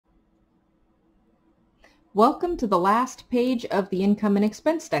Welcome to the last page of the income and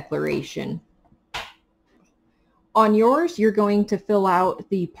expense declaration. On yours, you're going to fill out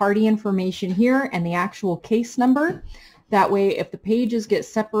the party information here and the actual case number. That way, if the pages get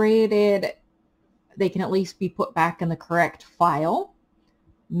separated, they can at least be put back in the correct file.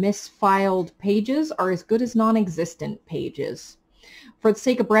 Misfiled pages are as good as non-existent pages. For the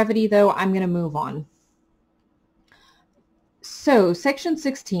sake of brevity, though, I'm going to move on. So, Section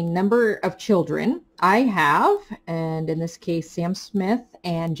 16, number of children. I have, and in this case, Sam Smith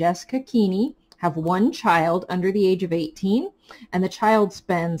and Jessica Keeney have one child under the age of 18, and the child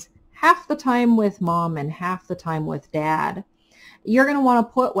spends half the time with mom and half the time with dad. You're going to want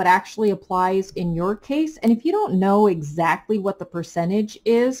to put what actually applies in your case, and if you don't know exactly what the percentage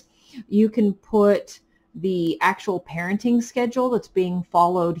is, you can put the actual parenting schedule that's being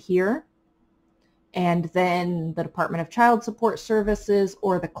followed here, and then the Department of Child Support Services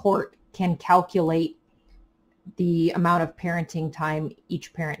or the court can calculate the amount of parenting time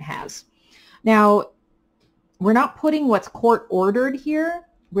each parent has. Now, we're not putting what's court ordered here.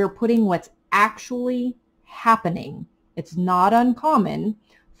 We're putting what's actually happening. It's not uncommon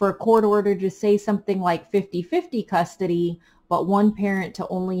for a court order to say something like 50-50 custody, but one parent to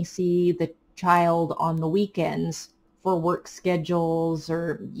only see the child on the weekends for work schedules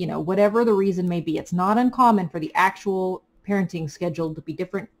or, whatever the reason may be. It's not uncommon for the actual parenting schedule to be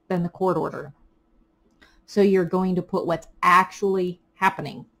different than the court order. So you're going to put what's actually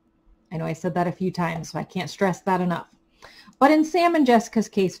happening. I know I said that a few times, so I can't stress that enough. But in Sam and Jessica's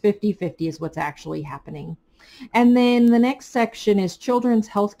case, 50-50 is what's actually happening. And then the next section is children's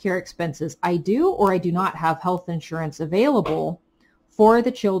health care expenses. I do or I do not have health insurance available for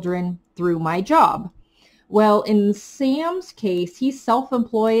the children through my job. Well, in Sam's case, he's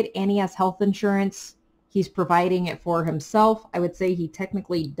self-employed and he has health insurance. He's providing it for himself. I would say he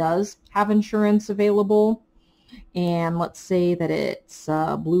technically does have insurance available. And let's say that it's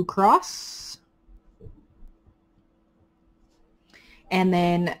Blue Cross. And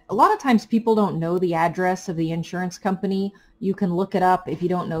then a lot of times people don't know the address of the insurance company. You can look it up. If you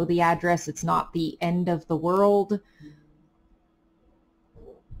don't know the address, it's not the end of the world.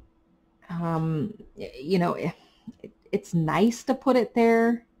 It's nice to put it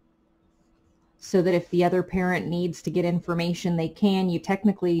there so that if the other parent needs to get information, they can. You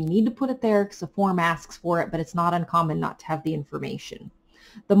technically need to put it there because the form asks for it, but it's not uncommon not to have the information.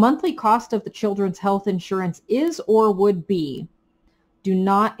 The monthly cost of the children's health insurance is or would be. Do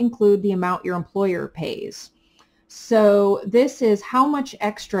not include the amount your employer pays. So this is how much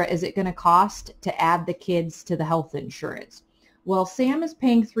extra is it going to cost to add the kids to the health insurance? Well, Sam is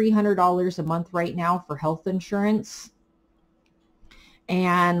paying $300 a month right now for health insurance.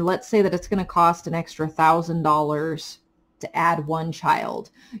 And let's say that it's going to cost an extra $1,000 to add one child.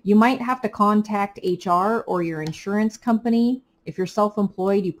 You might have to contact HR or your insurance company. If you're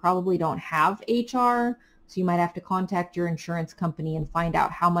self-employed, you probably don't have HR. So you might have to contact your insurance company and find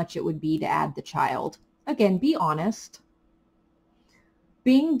out how much it would be to add the child. Again, be honest.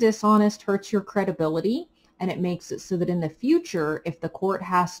 Being dishonest hurts your credibility. And it makes it so that in the future, if the court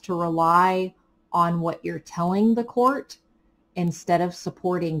has to rely on what you're telling the court instead of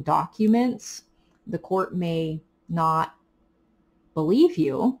supporting documents, the court may not believe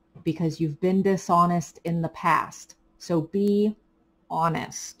you because you've been dishonest in the past. So be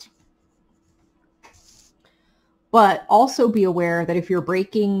honest. But also be aware that if you're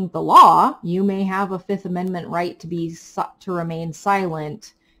breaking the law, you may have a Fifth Amendment right to remain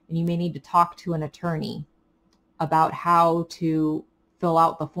silent, and you may need to talk to an attorney about how to fill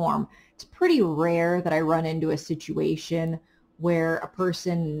out the form. It's pretty rare that I run into a situation where a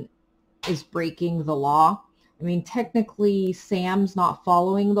person is breaking the law. I mean, technically, Sam's not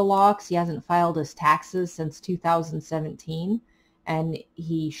following the law because he hasn't filed his taxes since 2017, and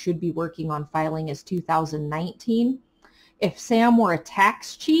he should be working on filing his 2019. If Sam were a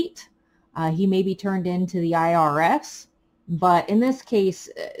tax cheat, he may be turned into the IRS. But in this case,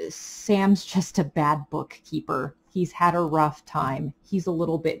 Sam's just a bad bookkeeper. He's had a rough time. He's a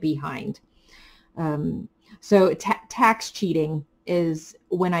little bit behind. So tax cheating is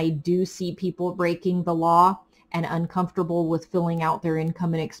when I do see people breaking the law and uncomfortable with filling out their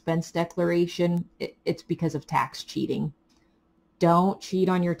income and expense declaration. It's because of tax cheating. Don't cheat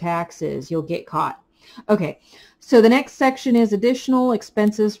on your taxes. You'll get caught. Okay, so the next section is additional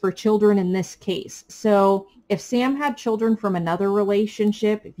expenses for children in this case. So if Sam had children from another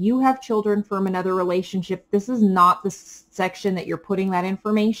relationship, if you have children from another relationship, this is not the section that you're putting that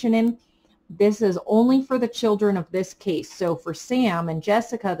information in. This is only for the children of this case. So for Sam and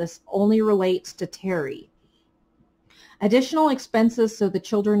Jessica, this only relates to Terry. Additional expenses, so the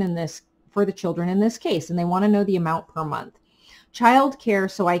children in this for the children in this case, and they want to know the amount per month. Child care,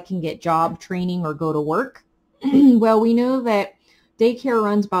 so I can get job training or go to work. Well, we know that daycare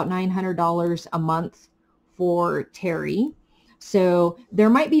runs about $900 a month for Terry. So there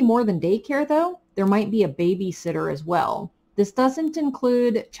might be more than daycare though. There might be a babysitter as well. This doesn't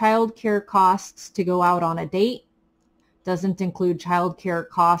include childcare costs to go out on a date. Doesn't include childcare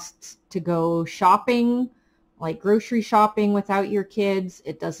costs to go shopping, like grocery shopping without your kids.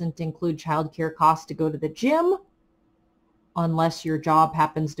 It doesn't include childcare costs to go to the gym, unless your job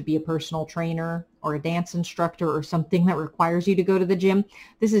happens to be a personal trainer or a dance instructor or something that requires you to go to the gym.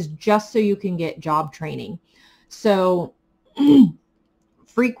 This is just so you can get job training. So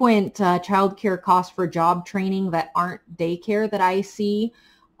frequent childcare costs for job training that aren't daycare that I see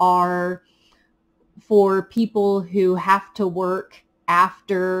are for people who have to work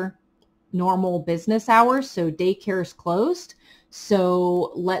after normal business hours. So daycare is closed.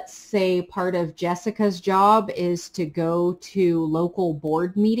 So let's say part of Jessica's job is to go to local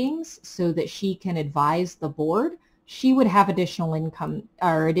board meetings so that she can advise the board. She would have additional income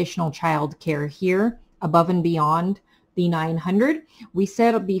or additional child care here above and beyond the $900. We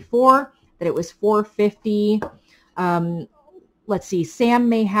said before that it was $450. Let's see, Sam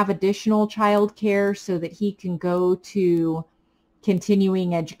may have additional child care so that he can go to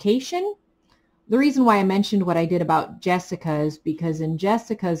continuing education. The reason why I mentioned what I did about Jessica is because in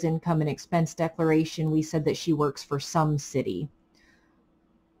Jessica's income and expense declaration, we said that she works for some city.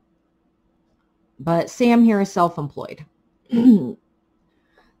 But Sam here is self-employed.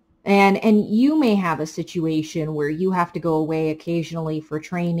 And you may have a situation where you have to go away occasionally for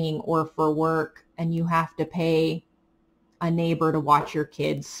training or for work, and you have to pay a neighbor to watch your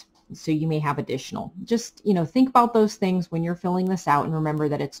kids. So you may have additional. Just, think about those things when you're filling this out, and remember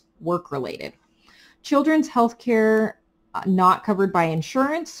that it's work related. Children's health care not covered by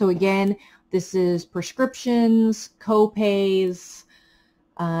insurance. So again, this is prescriptions, co-pays,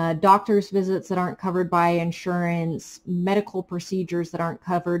 doctor's visits that aren't covered by insurance, medical procedures that aren't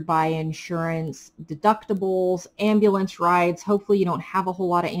covered by insurance, deductibles, ambulance rides. Hopefully you don't have a whole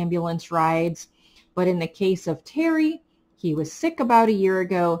lot of ambulance rides. But in the case of Terry, he was sick about a year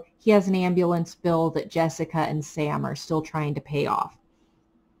ago. He has an ambulance bill that Jessica and Sam are still trying to pay off.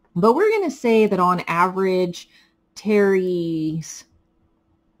 But we're going to say that on average, Terry's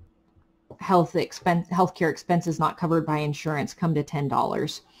healthcare expenses not covered by insurance come to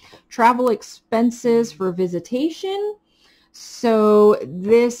 $10. Travel expenses for visitation. So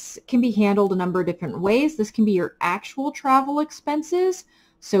this can be handled a number of different ways. This can be your actual travel expenses.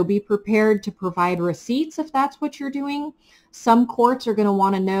 So be prepared to provide receipts if that's what you're doing. Some courts are going to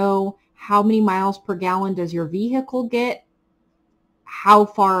want to know how many miles per gallon does your vehicle get? How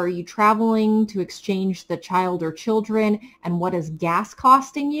far are you traveling to exchange the child or children, and what is gas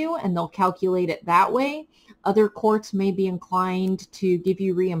costing you? And they'll calculate it that way. Other courts may be inclined to give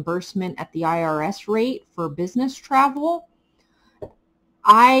you reimbursement at the IRS rate for business travel.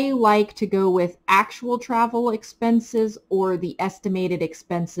 I like to go with actual travel expenses or the estimated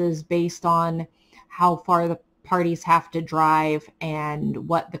expenses based on how far the parties have to drive and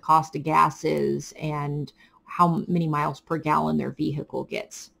what the cost of gas is and how many miles per gallon their vehicle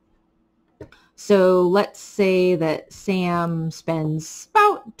gets. So let's say that Sam spends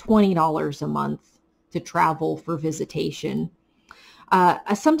about $20 a month to travel for visitation.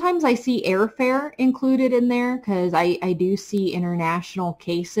 Sometimes I see airfare included in there because I do see international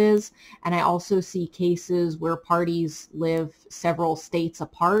cases, and I also see cases where parties live several states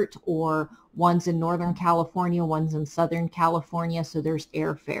apart, or one's in Northern California, one's in Southern California, so there's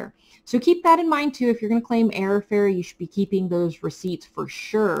airfare. So keep that in mind too. If you're going to claim airfare, you should be keeping those receipts for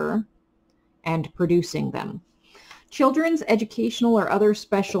sure and producing them. Children's educational or other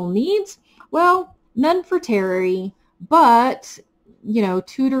special needs. Well, none for Terry, but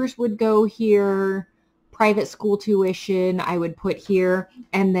tutors would go here, private school tuition I would put here,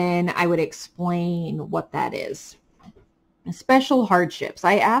 and then I would explain what that is. Special hardships.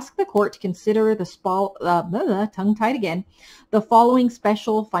 I ask the court to consider the tongue-tied again, the following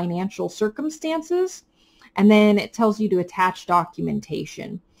special financial circumstances, and then it tells you to attach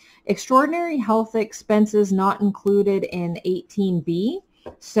documentation. Extraordinary health expenses not included in 18B.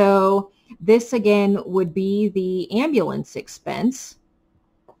 So this again would be the ambulance expense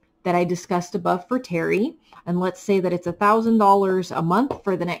that I discussed above for Terry. And let's say that it's $1,000 a month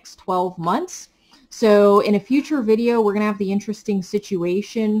for the next 12 months. So in a future video, we're going to have the interesting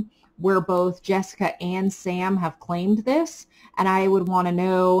situation where both Jessica and Sam have claimed this. And I would want to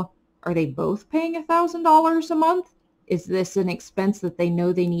know, are they both paying $1,000 a month? Is this an expense that they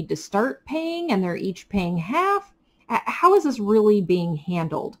know they need to start paying and they're each paying half? How is this really being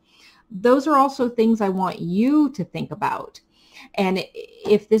handled? those are also things I want you to think about. And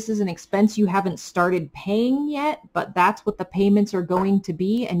if this is an expense you haven't started paying yet, but that's what the payments are going to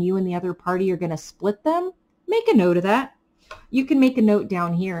be, and you and the other party are going to split them, make a note of that. You can make a note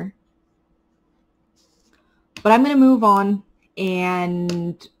down here. But I'm going to move on,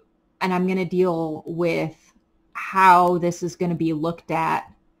 and I'm going to deal with how this is going to be looked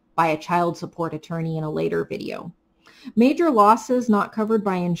at by a child support attorney in a later video. Major losses not covered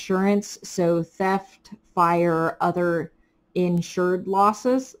by insurance, so theft, fire, other insured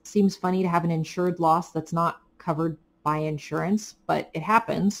losses. Seems funny to have an insured loss that's not covered by insurance, but it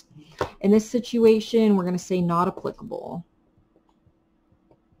happens. In this situation, we're going to say not applicable.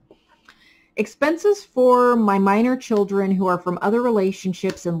 Expenses for my minor children who are from other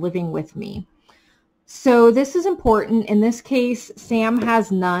relationships and living with me. So this is important. In this case, Sam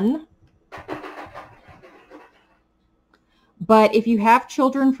has none. But if you have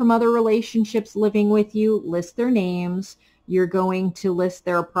children from other relationships living with you, list their names. You're going to list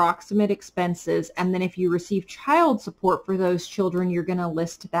their approximate expenses. And then if you receive child support for those children, you're going to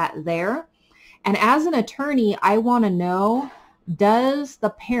list that there. And as an attorney, I want to know, does the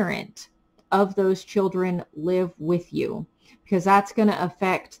parent of those children live with you? Because that's going to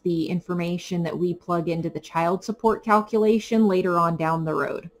affect the information that we plug into the child support calculation later on down the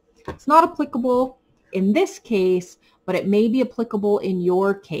road. It's not applicable in this case, but it may be applicable in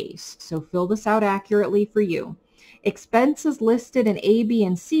your case. So fill this out accurately for you. Expenses listed in A, B,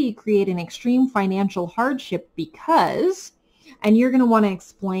 and C create an extreme financial hardship because, and you're going to want to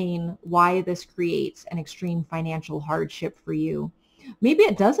explain why this creates an extreme financial hardship for you. Maybe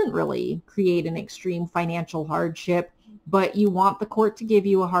it doesn't really create an extreme financial hardship, but you want the court to give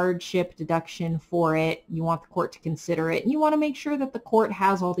you a hardship deduction for it. You want the court to consider it, and you want to make sure that the court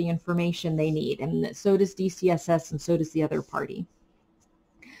has all the information they need, and so does DCSS, and so does the other party.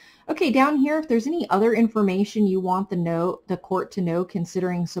 Okay, down here, if there's any other information you want the court to know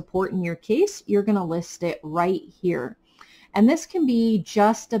considering support in your case, you're going to list it right here. And this can be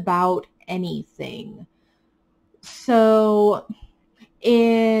just about anything. So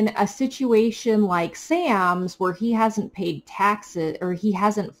in a situation like Sam's, where he hasn't paid taxes, or he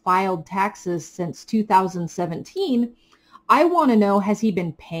hasn't filed taxes since 2017, I want to know, has he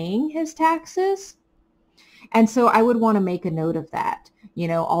been paying his taxes? And so I would want to make a note of that. You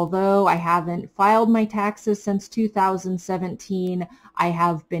know, although I haven't filed my taxes since 2017, I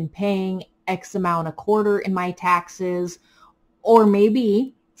have been paying X amount a quarter in my taxes. Or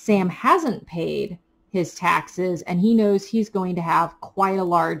maybe Sam hasn't paid his taxes and he knows he's going to have quite a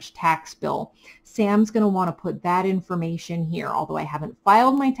large tax bill. Sam's going to want to put that information here. Although I haven't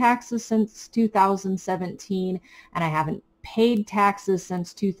filed my taxes since 2017 and I haven't paid taxes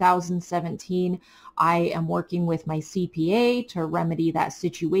since 2017, I am working with my CPA to remedy that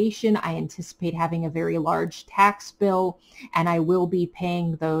situation. I anticipate having a very large tax bill and I will be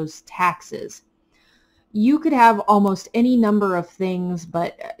paying those taxes. You could have almost any number of things,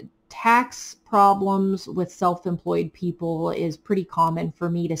 but tax problems with self-employed people is pretty common for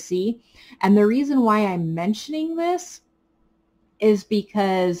me to see. And the reason why I'm mentioning this is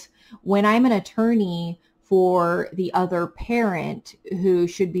because when I'm an attorney for the other parent who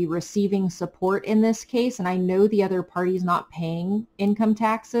should be receiving support in this case, and I know the other party is not paying income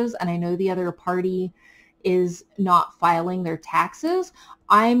taxes, and I know the other party is not filing their taxes,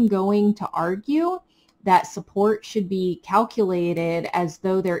 I'm going to argue that support should be calculated as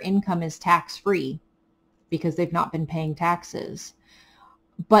though their income is tax-free because they've not been paying taxes.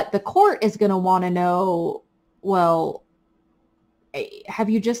 But the court is going to want to know, well, have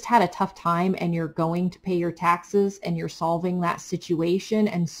you just had a tough time and you're going to pay your taxes and you're solving that situation?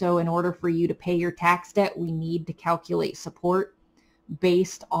 And so in order for you to pay your tax debt, we need to calculate support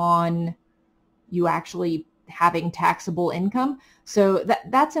based on you actually having taxable income. So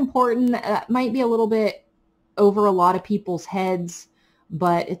that's important. That might be a little bit over a lot of people's heads,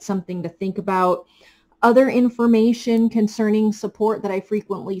 but it's something to think about. Other information concerning support that I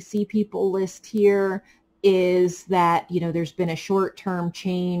frequently see people list here is that, you know, there's been a short-term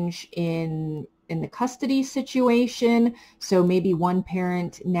change in the custody situation. So maybe one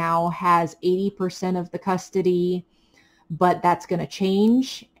parent now has 80% of the custody, but that's going to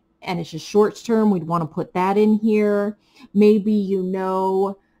change and it's just short term. We'd want to put that in here. Maybe you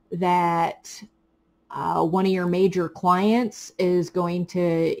know that one of your major clients is going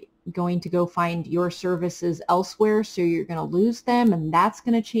to go find your services elsewhere, so you're going to lose them, and that's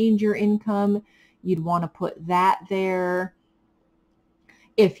going to change your income. You'd want to put that there.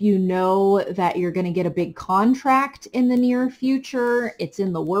 If you know that you're going to get a big contract in the near future, it's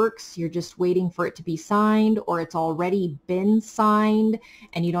in the works, you're just waiting for it to be signed, or it's already been signed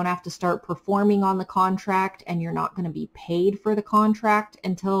and you don't have to start performing on the contract and you're not going to be paid for the contract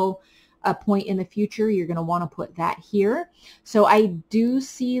until a point in the future, you're going to want to put that here. So I do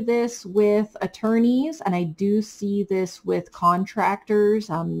see this with attorneys, and I do see this with contractors,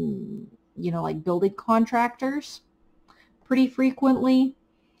 you know, like building contractors pretty frequently.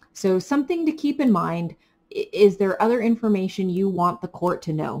 So something to keep in mind. Is there other information you want the court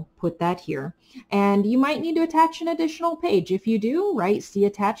to know? Put that here. And you might need to attach an additional page. If you do, write "see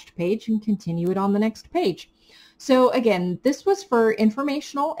attached page" and continue it on the next page. So again, this was for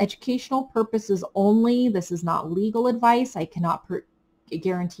informational, educational purposes only. This is not legal advice. I cannot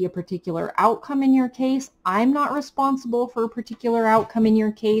guarantee a particular outcome in your case. I'm not responsible for a particular outcome in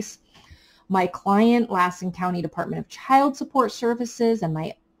your case. My client, Lassen County Department of Child Support Services, and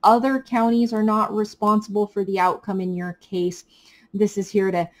my other counties are not responsible for the outcome in your case. This is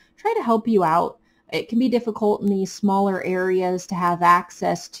here to try to help you out. It can be difficult in these smaller areas to have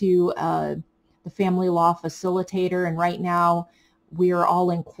access to the family law facilitator, and right now we are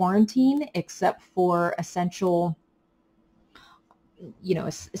all in quarantine except for essential, you know,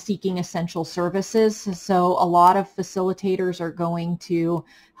 seeking essential services. So a lot of facilitators are going to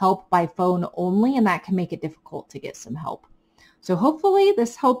help by phone only, and that can make it difficult to get some help. So hopefully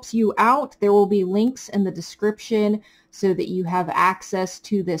this helps you out. There will be links in the description so that you have access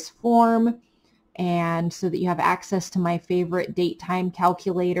to this form and so that you have access to my favorite date time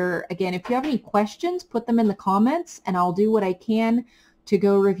calculator. Again, if you have any questions, put them in the comments and I'll do what I can to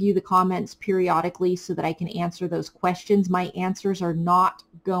go review the comments periodically so that I can answer those questions. My answers are not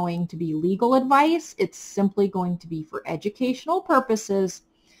going to be legal advice. It's simply going to be for educational purposes,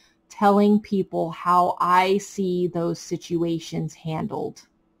 telling people how I see those situations handled.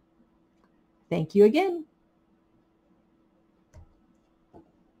 Thank you again.